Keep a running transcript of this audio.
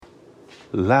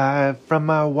Live from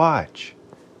my watch.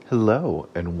 Hello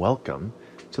and welcome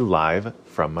to Live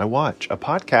from my watch, a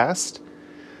podcast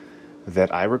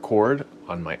that I record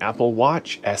on my Apple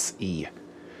Watch SE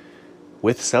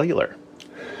with cellular.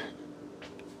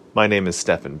 My name is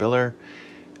Stephen Biller,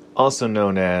 also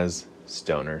known as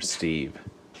Stoner Steve.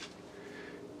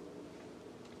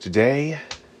 Today,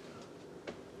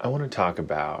 I want to talk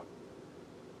about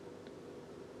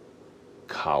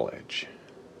college.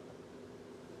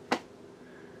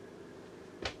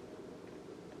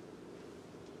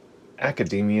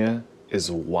 Academia is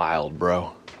wild,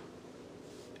 bro.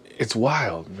 It's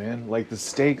wild, man. Like, the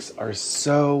stakes are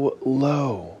so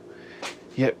low.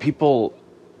 Yet people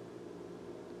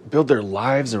build their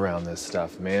lives around this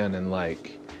stuff, man. And,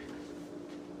 like,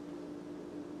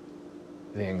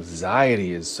 the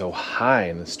anxiety is so high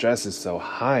and the stress is so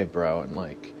high, bro. And,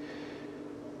 like,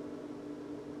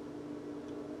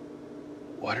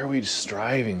 what are we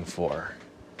striving for?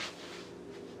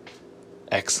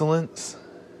 Excellence?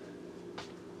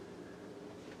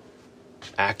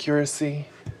 Accuracy?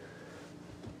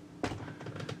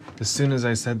 As soon as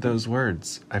I said those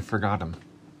words, I forgot them.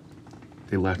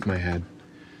 They left my head.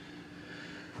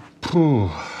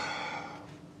 Whew.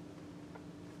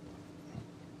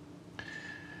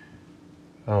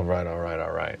 All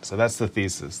right. So that's the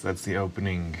thesis. That's the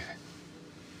opening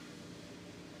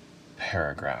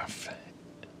paragraph.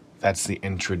 That's the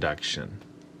introduction.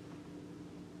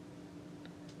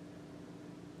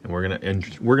 And we're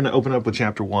gonna open up with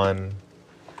chapter 1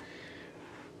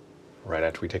 right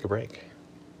after we take a break.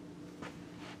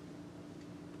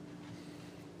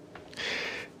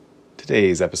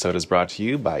 Today's episode is brought to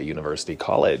you by University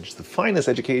College, the finest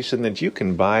education that you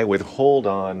can buy with Hold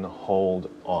On, Hold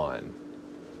On.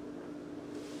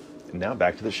 And now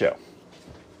back to the show.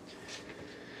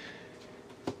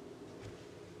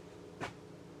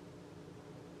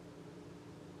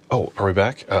 Oh, are we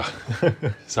back?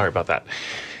 Sorry about that.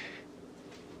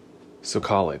 So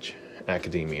college,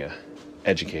 academia,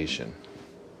 education.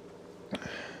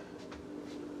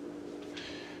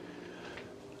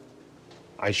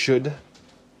 I should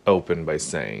open by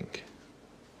saying,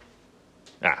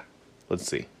 let's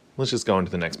see. Let's just go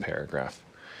into the next paragraph.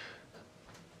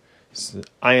 So,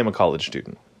 I am a college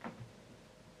student.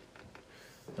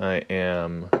 I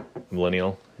am a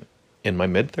millennial in my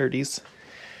mid-30s.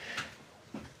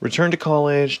 Returned to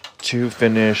college to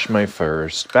finish my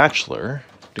first bachelor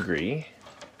degree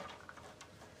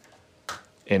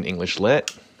in English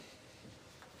Lit.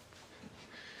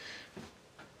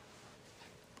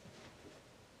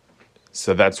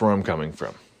 So that's where I'm coming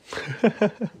from.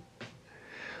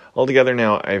 Altogether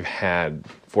now, I've had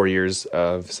 4 years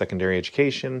of secondary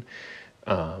education,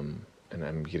 and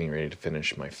I'm getting ready to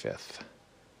finish my 5th.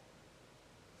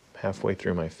 Halfway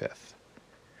through my 5th.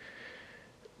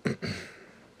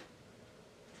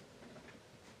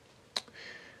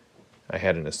 I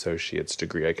had an associate's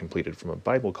degree I completed from a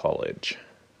Bible college,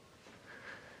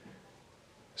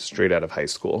 straight out of high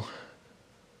school.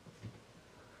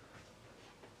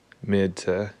 Mid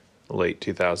to late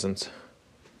 2000s.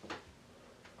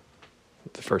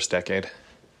 The first decade.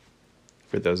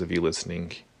 For those of you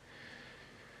listening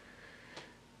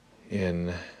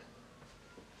in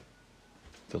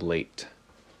the late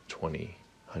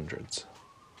 2000s.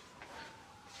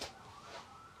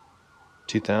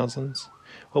 2000s?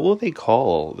 What will they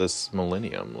call this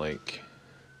millennium? Like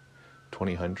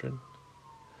 2000?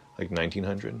 Like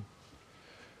 1900?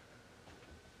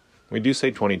 We do say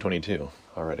 2022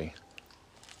 already.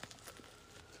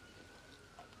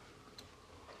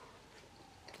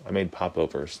 I made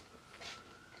popovers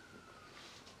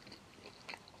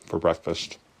for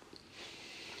breakfast.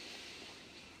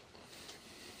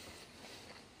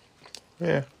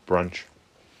 Yeah, brunch.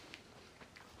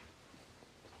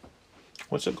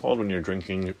 What's it called when you're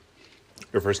drinking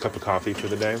your first cup of coffee for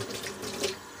the day?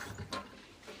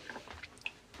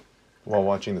 While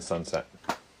watching the sunset.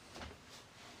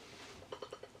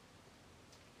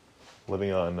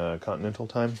 Living on continental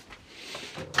time.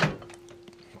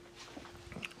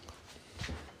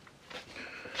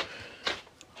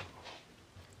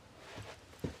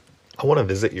 I want to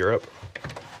visit Europe.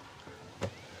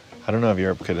 I don't know if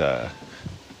Europe could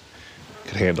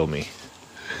handle me.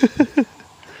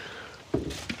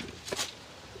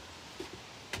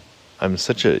 I'm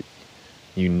such a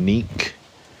unique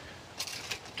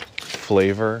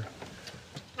flavor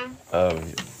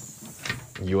of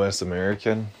U.S.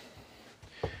 American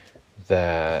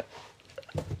that,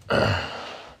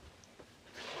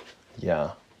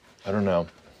 yeah, I don't know.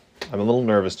 I'm a little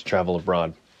nervous to travel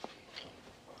abroad.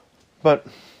 But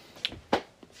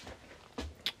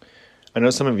I know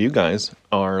some of you guys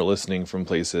are listening from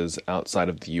places outside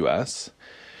of the U.S.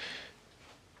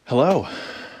 Hello.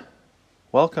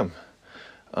 Welcome.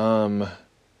 I'm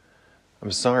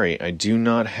sorry, I do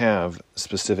not have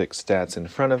specific stats in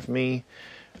front of me.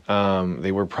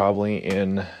 They were probably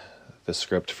in the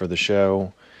script for the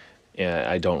show.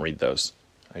 I don't read those.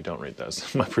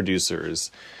 My producer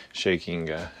is shaking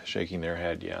their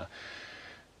head. Yeah.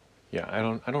 I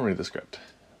don't read the script,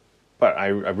 but I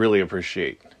really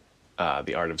appreciate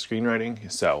the art of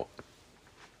screenwriting. So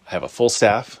I have a full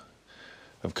staff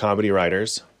of comedy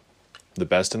writers, the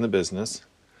best in the business,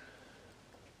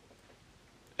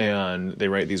 and they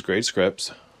write these great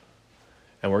scripts,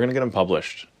 and we're gonna get them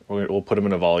published. We'll put them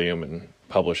in a volume and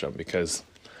publish them because.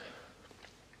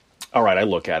 All right, I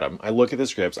look at them. I look at the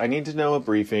scripts. I need to know a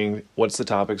briefing. What's the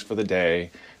topics for the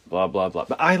day? Blah, blah, blah.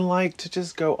 But I like to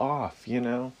just go off,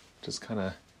 just kind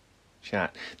of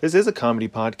chat. This is a comedy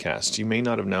podcast. You may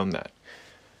not have known that.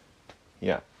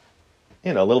 Yeah.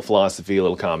 A little philosophy, a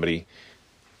little comedy.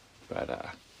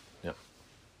 But, yeah.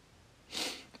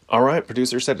 All right,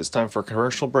 producer said it's time for a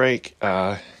commercial break.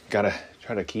 Gotta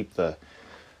try to keep the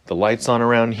lights on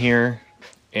around here.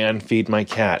 And feed my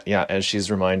cat. Yeah, as she's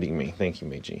reminding me. Thank you,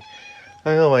 Meiji.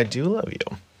 Oh, I do love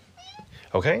you.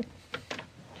 Okay.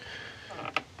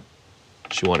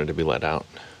 She wanted to be let out.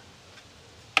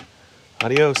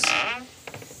 Adios.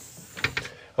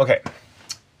 Okay.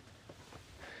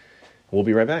 We'll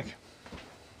be right back.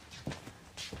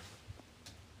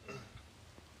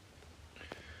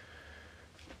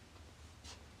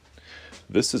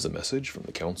 This is a message from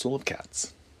the Council of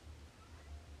Cats.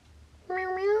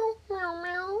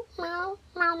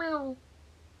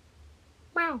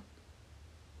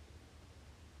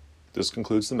 This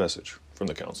concludes the message from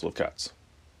the Council of Cats.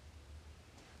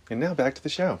 And now back to the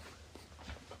show.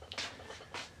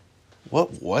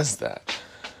 What was that?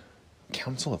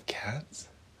 Council of Cats?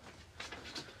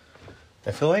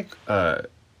 I feel like, I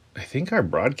think our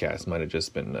broadcast might have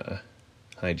just been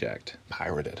hijacked,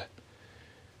 pirated.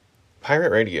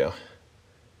 Pirate Radio.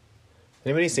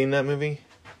 Anybody seen that movie?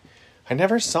 I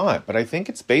never saw it, but I think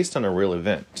it's based on a real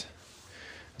event.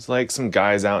 It's like some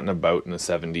guys out in a boat in the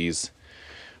 70s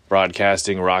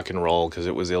broadcasting rock and roll because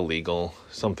it was illegal.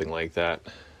 Something like that.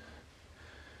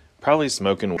 Probably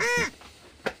smoking.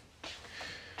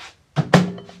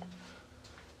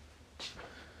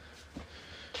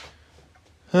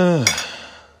 The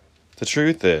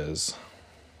truth is,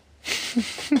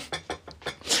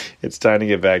 it's time to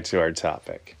get back to our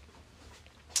topic.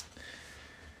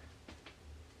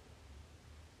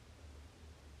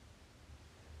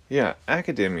 Yeah,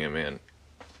 academia, man.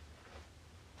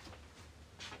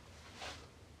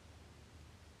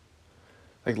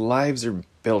 Like, lives are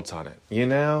built on it,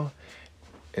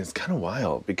 It's kind of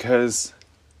wild because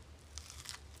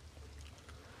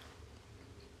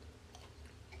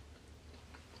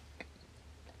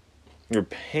you're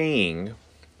paying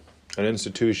an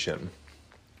institution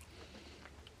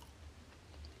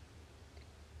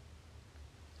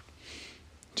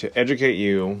to educate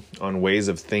you on ways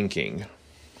of thinking.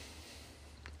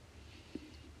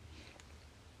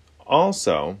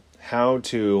 Also, how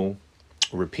to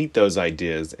repeat those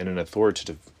ideas in an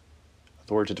authoritative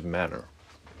manner.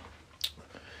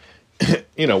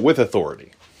 With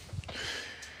authority.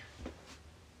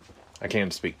 I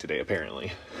can't speak today,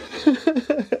 apparently.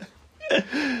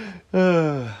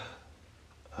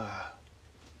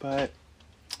 But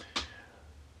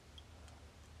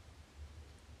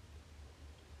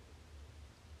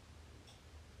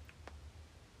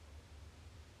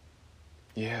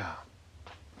yeah.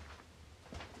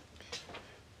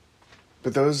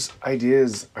 But those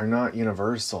ideas are not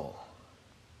universal.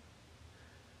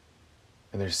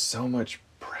 And there's so much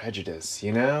prejudice,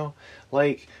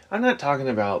 Like, I'm not talking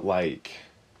about,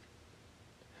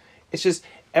 it's just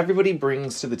everybody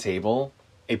brings to the table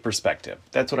a perspective.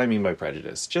 That's what I mean by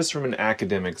prejudice, just from an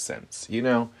academic sense.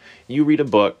 You read a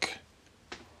book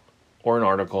or an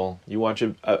article, you watch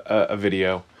a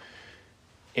video,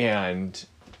 and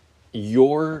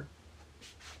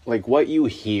what you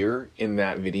hear in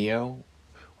that video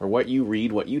or what you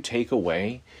read, what you take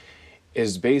away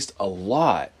is based a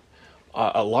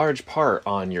large part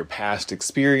on your past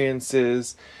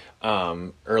experiences,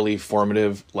 early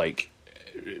formative,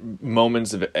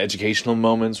 moments of educational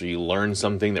moments where you learn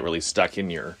something that really stuck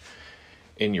in your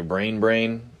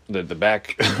brain, the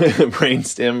back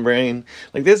brainstem brain.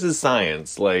 This is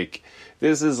science.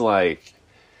 This is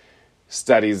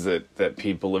studies that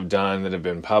people have done that have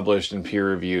been published and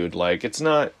peer reviewed. It's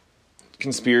not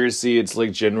conspiracy. It's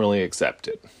generally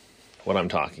accepted. What I'm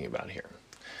talking about here.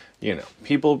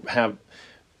 People have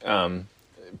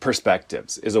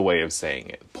perspectives is a way of saying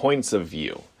it. Points of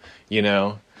view, you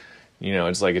know?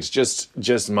 It's like, it's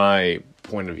just my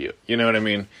point of view. You know what I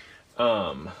mean?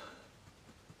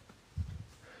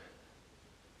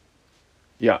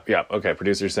 Yeah. Okay.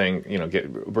 Producer's saying,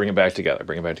 bring it back together.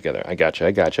 I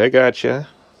gotcha.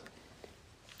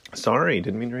 Sorry,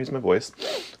 didn't mean to raise my voice.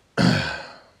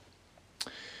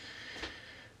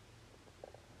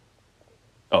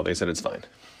 Oh, they said it's fine.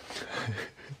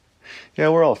 Yeah,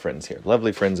 we're all friends here.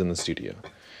 Lovely friends in the studio.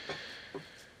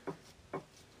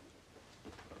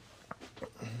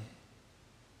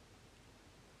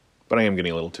 But I am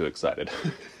getting a little too excited.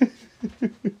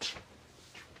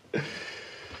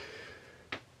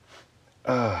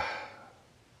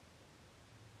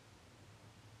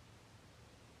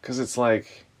 Because it's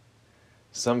like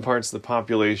some parts of the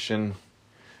population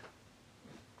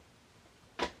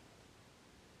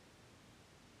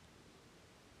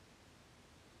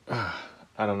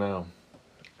I don't know.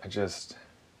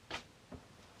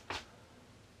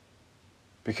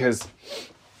 Because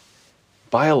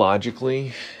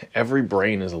biologically, every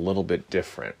brain is a little bit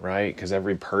different, right? Because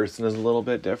every person is a little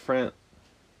bit different.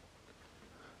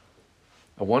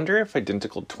 I wonder if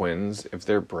identical twins, if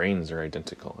their brains are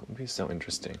identical. It would be so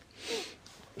interesting.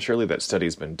 Surely that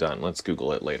study's been done. Let's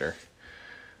Google it later.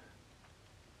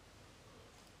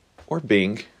 Or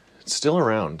Bing. It's still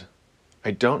around.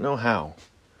 I don't know how.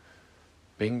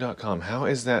 Bing.com. How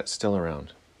is that still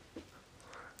around?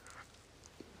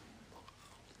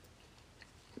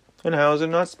 And how is it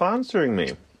not sponsoring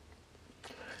me?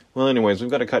 Well, anyways,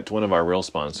 we've got to cut to one of our real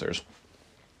sponsors.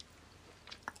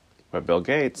 But Bill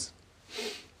Gates.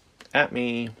 At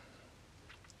me.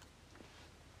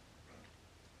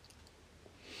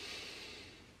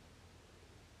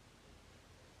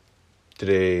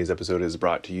 Today's episode is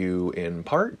brought to you in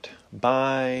part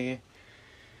by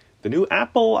the new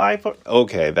Apple iPhone.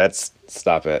 Okay,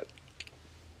 stop it.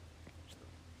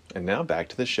 And now back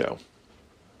to the show.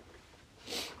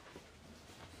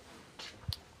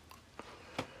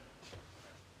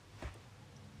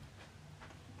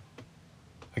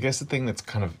 I guess the thing that's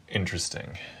kind of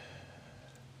interesting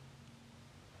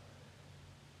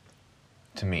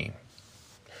to me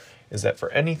is that for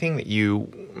anything that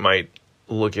you might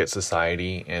look at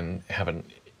society and have a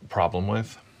problem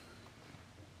with,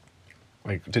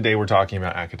 like today we're talking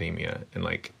about academia and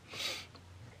like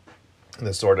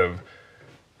the sort of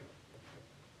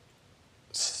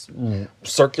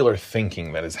circular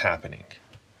thinking that is happening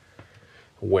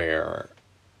where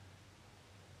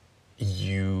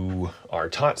you are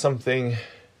taught something,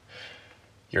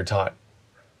 and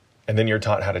then you're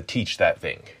taught how to teach that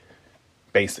thing,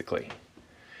 basically.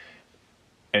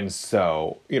 And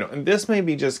so, and this may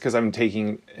be just because I'm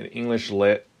taking an English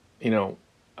lit, I'm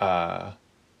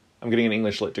getting an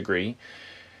English lit degree.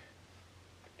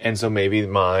 And so maybe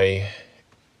my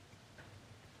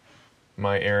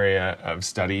area of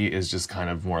study is just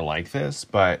kind of more like this,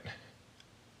 but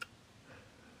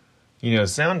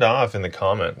sound off in the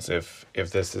comments if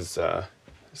this is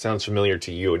sounds familiar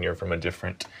to you and you're from a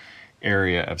different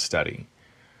area of study.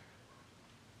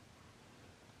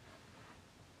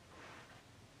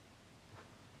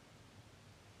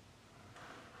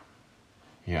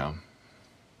 Yeah.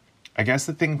 I guess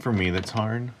the thing for me that's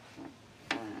hard...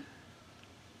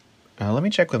 let me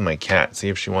check with my cat, see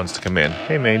if she wants to come in.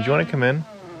 Hey, May, do you want to come in?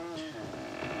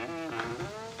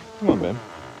 Come on, babe.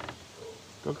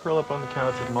 Go curl up on the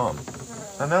couch with Mom.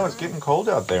 I know, it's getting cold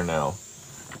out there now.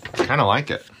 I kind of like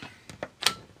it.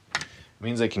 It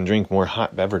means I can drink more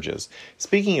hot beverages.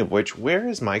 Speaking of which, where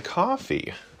is my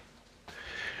coffee?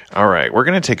 All right, we're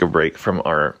going to take a break from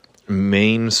our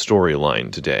main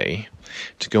storyline today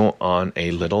to go on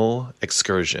a little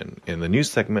excursion in the new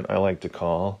segment I like to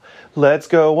call Let's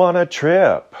Go on a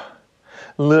Trip.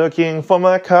 Looking for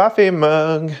my coffee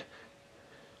mug.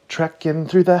 Trekking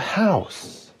through the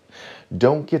house.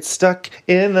 Don't get stuck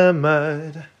in the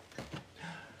mud.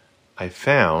 I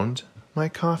found my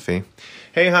coffee.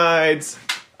 Hey, Hides.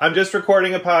 I'm just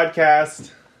recording a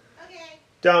podcast. Okay.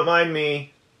 Don't mind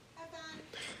me. Have fun.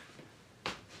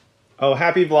 Oh,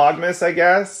 happy Vlogmas, I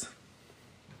guess.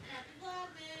 Happy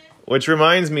Vlogmas. Which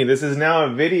reminds me, this is now a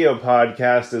video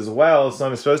podcast as well, so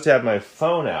I'm supposed to have my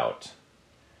phone out.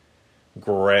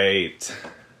 Great.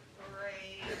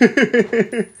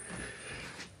 Great.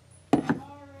 Already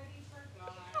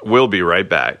forgot. We'll be right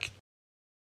back.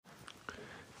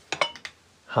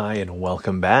 Hi, and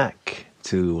welcome back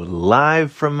to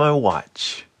Live from My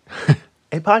Watch,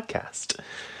 a podcast.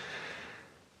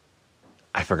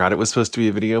 I forgot it was supposed to be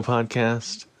a video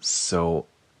podcast, so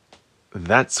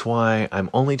that's why I'm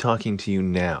only talking to you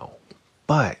now.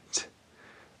 But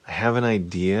I have an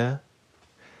idea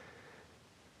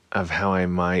of how I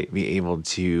might be able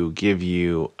to give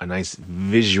you a nice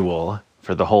visual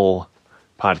for the whole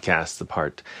podcast, the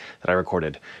part that I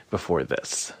recorded before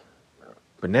this.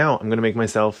 But now I'm going to make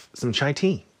myself some chai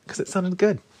tea because it sounded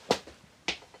good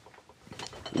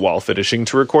while finishing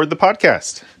to record the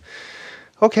podcast.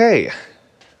 Okay.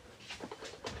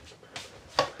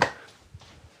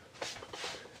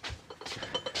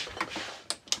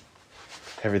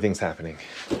 Everything's happening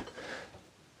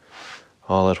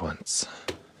all at once.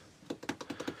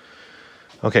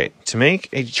 Okay, to make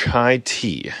a chai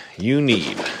tea, you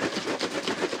need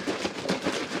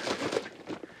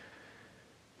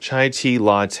chai tea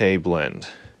latte blend,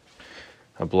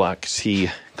 a black tea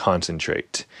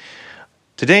concentrate.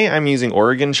 Today I'm using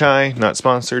Oregon chai, not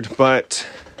sponsored, but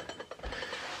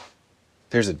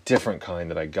there's a different kind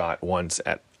that I got once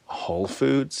at Whole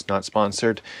Foods, not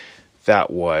sponsored, that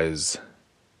was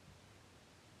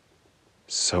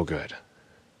so good.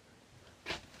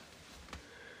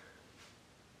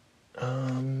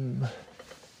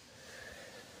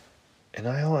 And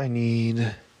I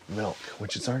need milk,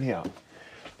 which is already out.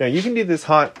 Now you can do this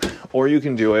hot or you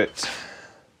can do it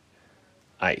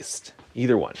iced.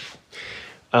 Either one.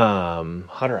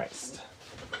 Hot or iced.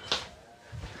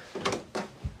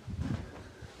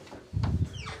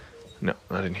 No,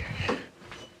 not in here.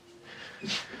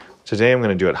 Today I'm going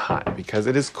to do it hot because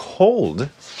it is cold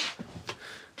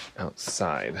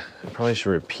outside. I probably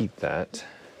should repeat that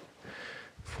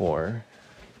for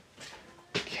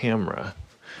the camera.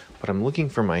 But I'm looking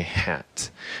for my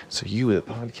hat. So you, the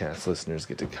podcast listeners,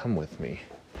 get to come with me.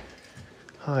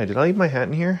 Hi, did I leave my hat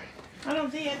in here? I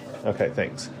don't see it. Okay,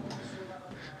 thanks.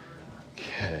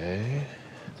 Okay.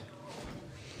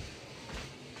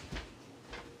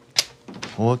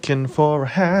 Looking for a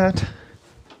hat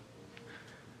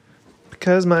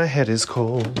because my head is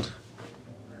cold.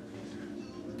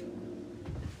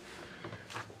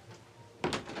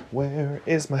 Where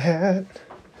is my hat?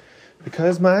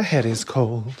 Because my head is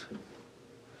cold.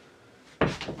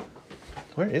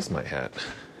 Where is my hat?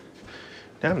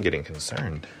 Now I'm getting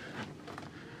concerned.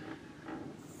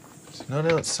 It's not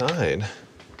outside.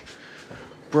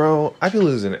 Bro, I be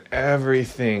losing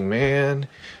everything, man.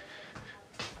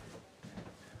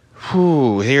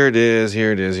 Whew, here it is.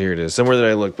 Somewhere that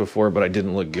I looked before, but I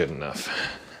didn't look good enough.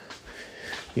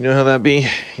 You know how that be?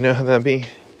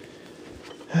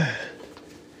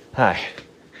 Hi.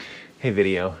 Hey,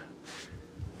 video.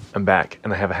 I'm back,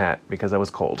 and I have a hat because I was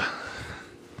cold.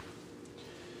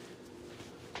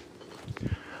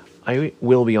 I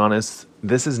will be honest,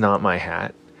 this is not my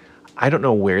hat. I don't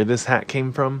know where this hat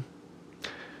came from.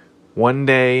 One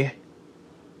day,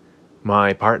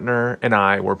 my partner and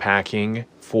I were packing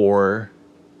for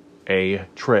a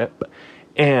trip,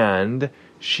 and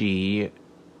she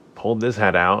pulled this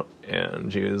hat out,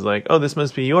 and she was like, "Oh, this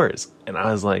must be yours." And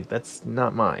I was like, "That's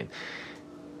not mine."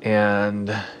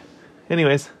 And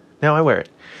anyways, now I wear it.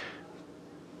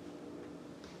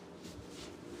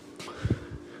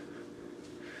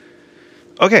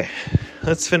 Okay,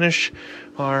 let's finish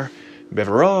our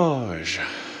beverage.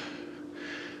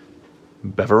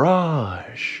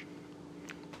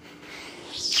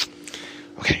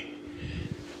 Okay.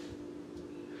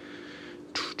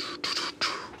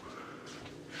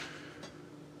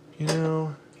 You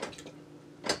know,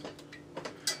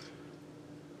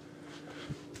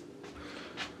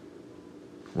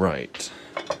 right.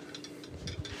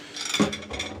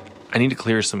 I need to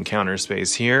clear some counter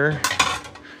space here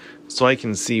so I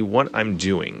can see what I'm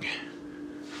doing.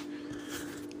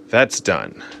 That's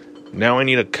done. Now I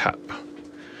need a cup.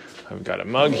 I've got a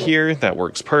mug here that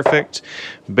works perfect.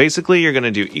 Basically, you're going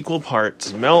to do equal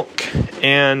parts milk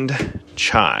and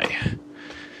chai.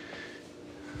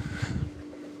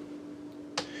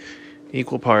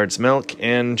 Equal parts milk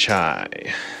and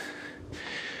chai.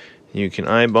 You can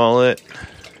eyeball it.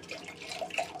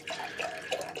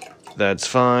 That's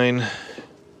fine.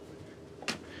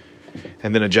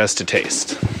 And then adjust to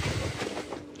taste.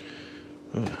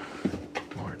 Ooh,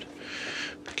 Lord.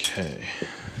 Okay.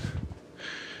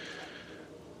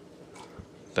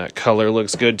 That color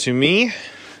looks good to me.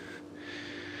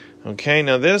 Okay,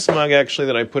 now this mug actually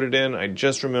that I put it in, I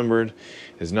just remembered,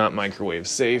 is not microwave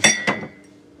safe.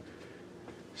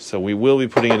 So we will be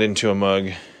putting it into a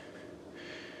mug.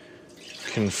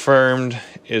 Confirmed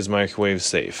is microwave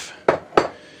safe.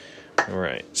 All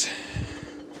right.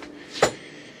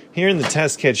 Here in the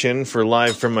test kitchen for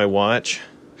Live from My Watch,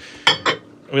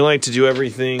 we like to do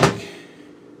everything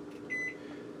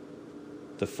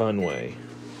the fun way,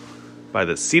 by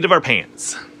the seat of our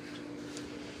pants.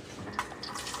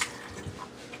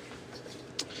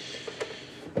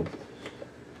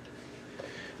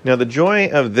 Now, the joy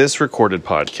of this recorded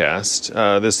podcast,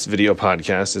 this video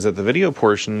podcast, is that the video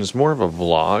portion is more of a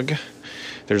vlog.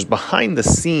 There's behind the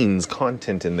scenes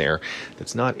content in there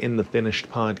that's not in the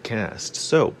finished podcast.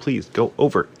 So please go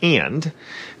over and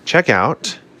check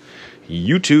out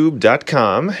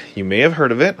youtube.com. You may have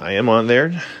heard of it. I am on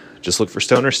there. Just look for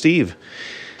Stoner Steve.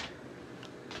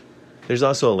 There's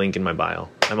also a link in my bio.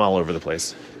 I'm all over the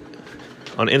place.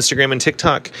 On Instagram and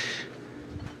TikTok.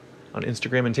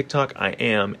 I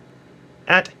am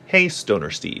at Hey Stoner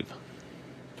Steve,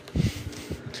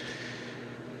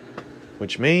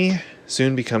 which may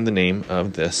soon become the name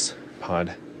of this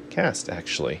podcast,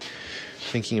 actually.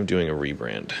 Thinking of doing a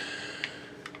rebrand.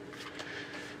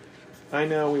 I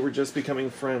know, we were just becoming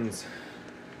friends.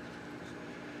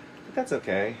 But that's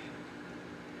okay.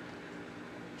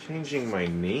 Changing my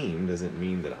name doesn't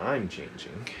mean that I'm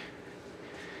changing.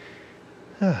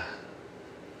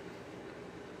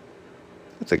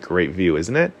 That's a great view,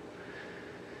 isn't it?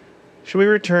 Should we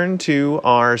return to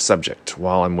our subject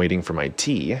while I'm waiting for my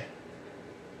tea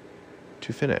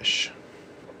to finish?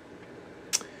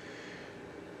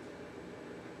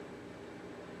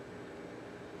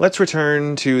 Let's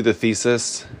return to the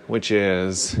thesis, which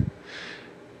is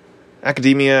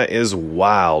academia is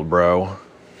wild, bro.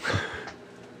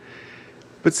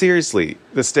 But seriously,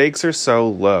 the stakes are so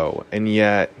low, and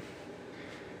yet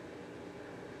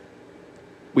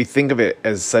we think of it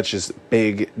as such a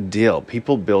big deal.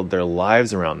 People build their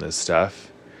lives around this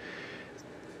stuff.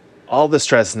 All the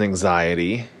stress and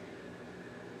anxiety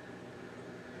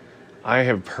I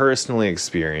have personally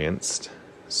experienced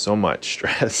so much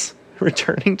stress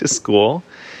returning to school.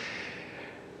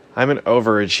 I'm an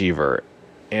overachiever,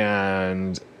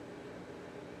 and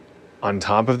on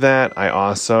top of that, I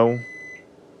also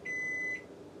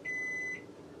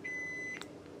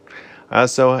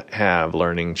have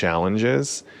learning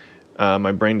challenges.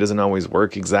 My brain doesn't always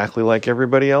work exactly like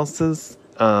everybody else's.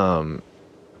 And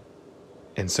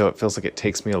so it feels like it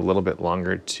takes me a little bit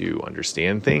longer to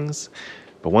understand things.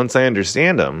 But once I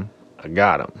understand them, I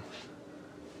got them.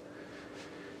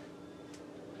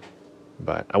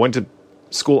 But I went to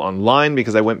school online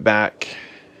because I went back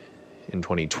in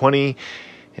 2020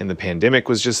 and the pandemic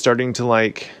was just starting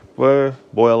to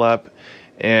boil up,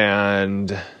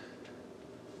 and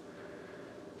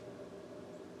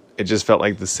it just felt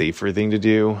like the safer thing to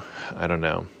do. I don't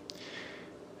know.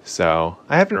 So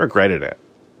I haven't regretted it.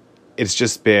 It's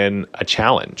just been a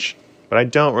challenge, but I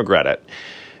don't regret it.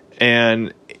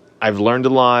 And I've learned a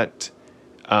lot.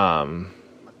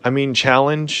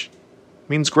 Challenge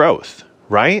means growth,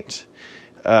 right?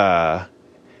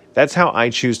 That's how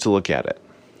I choose to look at it.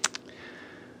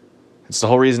 It's the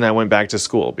whole reason I went back to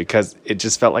school, because it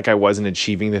just felt like I wasn't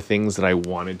achieving the things that I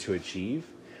wanted to achieve.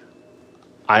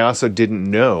 I also didn't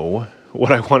know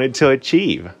what I wanted to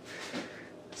achieve.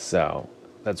 So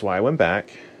that's why I went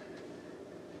back.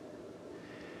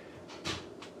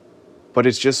 But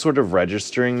it's just sort of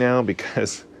registering now,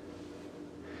 because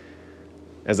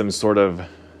as I'm sort of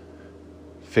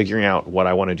figuring out what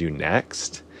I want to do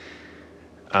next,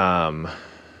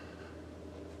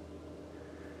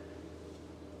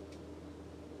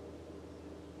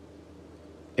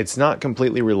 it's not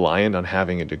completely reliant on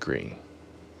having a degree.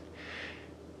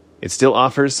 It still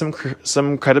offers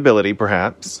some credibility,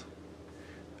 perhaps.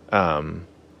 But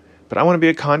I want to be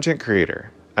a content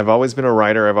creator. I've always been a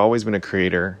writer. I've always been a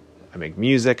creator. I make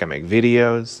music. I make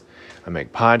videos. I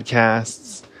make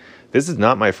podcasts. This is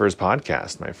not my first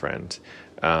podcast, my friend.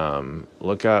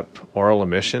 Look up Oral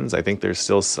Emissions. I think there's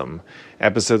still some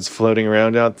episodes floating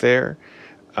around out there.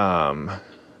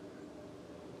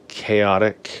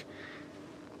 Chaotic,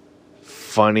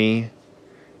 funny,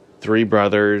 three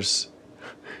brothers,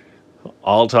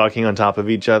 all talking on top of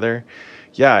each other.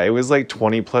 Yeah, it was like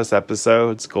 20 plus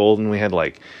episodes. Golden, we had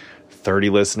like 30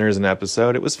 listeners an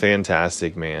episode. It was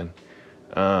fantastic, man.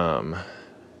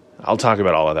 I'll talk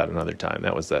about all of that another time.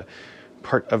 That was a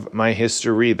part of my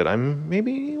history that I'm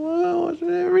maybe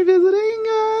revisiting.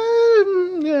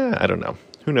 I don't know.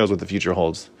 Who knows what the future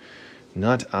holds?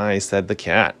 Not I, said the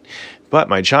cat. But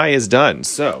my chai is done,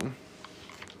 so...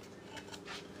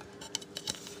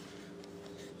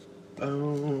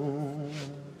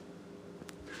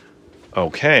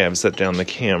 Okay, I've set down the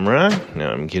camera.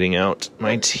 Now I'm getting out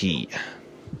my tea.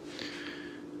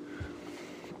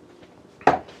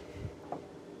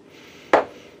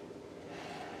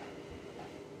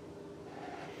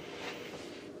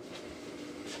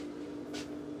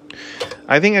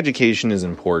 I think education is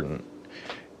important,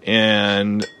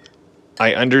 and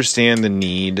I understand the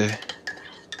need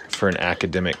for an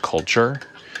academic culture.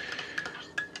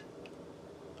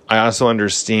 I also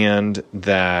understand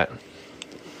that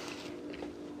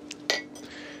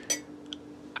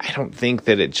I don't think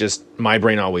that my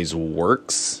brain always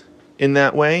works in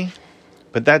that way,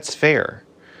 but that's fair.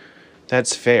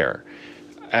 That's fair.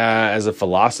 As a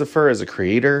philosopher, as a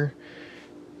creator,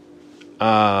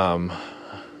 I'm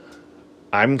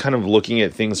kind of looking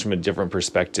at things from a different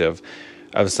perspective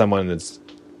of someone that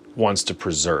wants to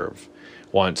preserve,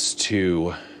 wants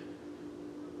to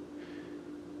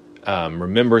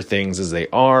remember things as they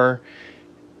are,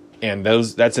 and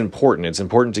that's important. It's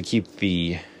important to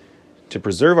to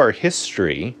preserve our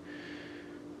history,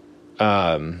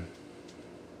 the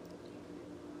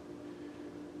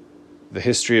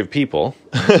history of people,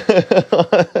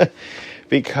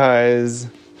 because,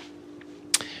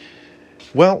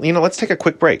 well, let's take a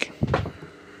quick break.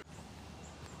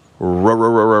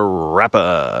 Wrap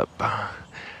up.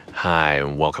 Hi,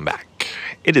 and welcome back.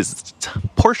 It is a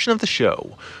portion of the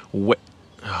show. Why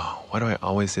do I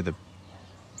always say the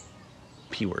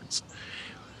P words?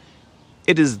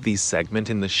 It is the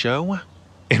segment in the show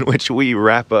in which we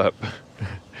wrap up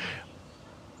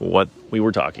what we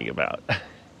were talking about.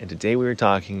 And today we were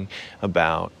talking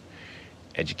about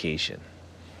education,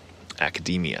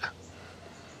 academia.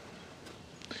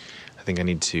 I think I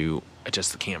need to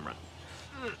adjust the camera.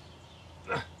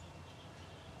 I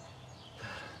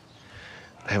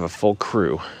have a full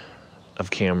crew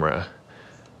of camera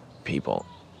people.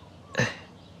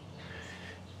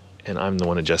 And I'm the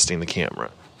one adjusting the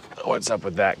camera. What's up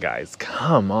with that, guys?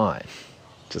 Come on.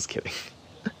 Just kidding.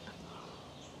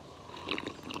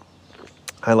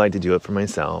 I like to do it for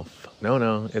myself.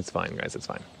 No, it's fine, guys. It's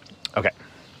fine. Okay.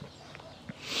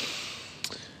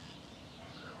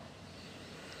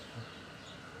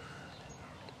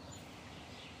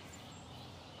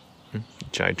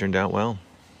 Chai turned out well.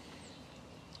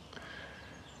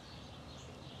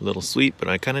 A little sweet, but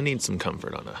I kind of need some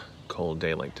comfort on a cold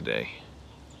day like today.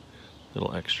 A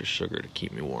little extra sugar to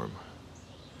keep me warm.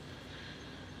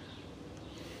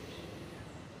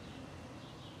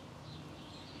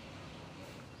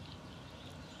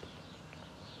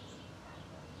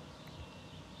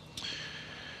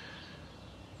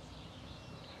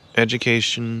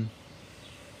 Education.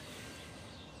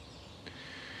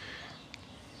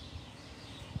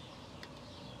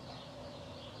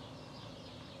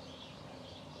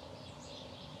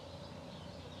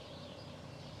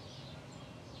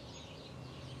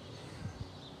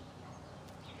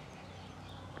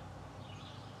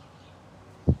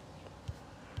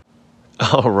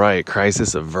 All right,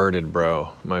 crisis averted, bro.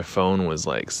 My phone was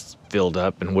filled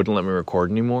up and wouldn't let me record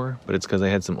anymore, but it's because I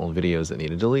had some old videos that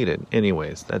needed deleted.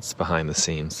 Anyways, that's behind the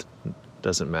scenes.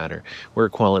 Doesn't matter. We're a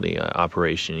quality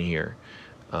operation here.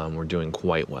 We're doing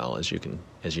quite well, as you can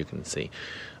see.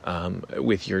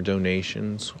 With your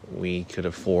donations, we could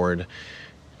afford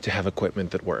to have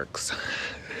equipment that works.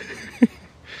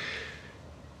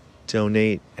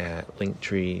 Donate at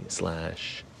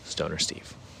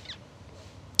Linktree/StonerSteve.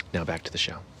 Now back to the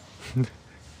show.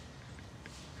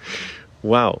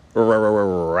 Wow,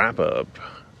 wrap up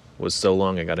was so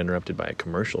long I got interrupted by a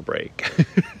commercial break.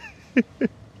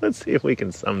 Let's see if we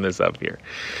can sum this up here.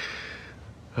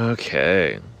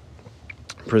 Okay.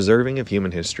 Preserving of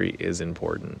human history is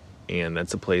important, and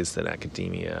that's a place that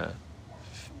academia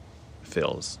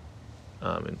fills,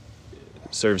 and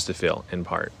serves to fill in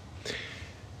part.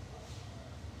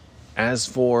 As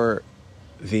for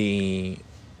the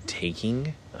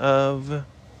taking of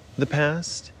the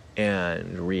past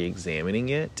and re-examining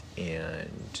it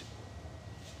and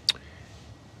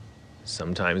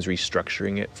sometimes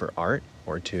restructuring it for art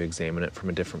or to examine it from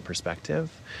a different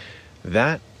perspective,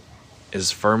 that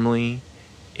is firmly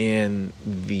in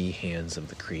the hands of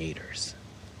the creators.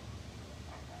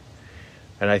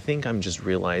 And I think I'm just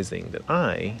realizing that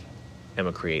I am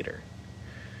a creator,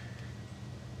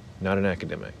 not an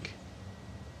academic.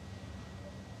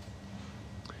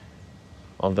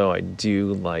 Although I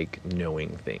do like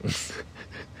knowing things.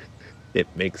 It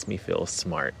makes me feel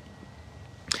smart.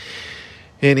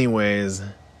 Anyways,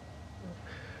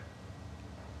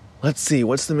 let's see.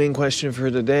 What's the main question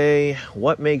for today?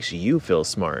 What makes you feel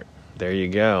smart? There you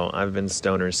go. I've been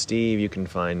Stoner Steve. You can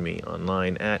find me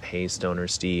online at Hey Stoner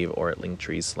Steve or at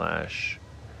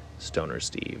Linktree/Stoner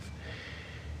Steve.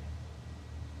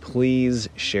 Please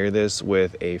share this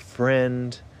with a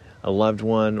friend, a loved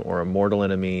one, or a mortal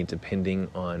enemy, depending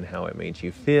on how it made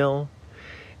you feel.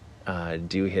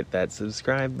 Do hit that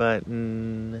subscribe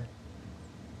button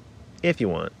if you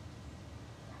want.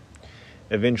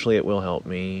 Eventually it will help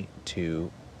me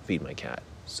to feed my cat.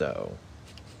 So,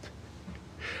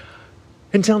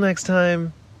 until next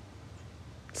time,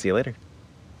 see you later.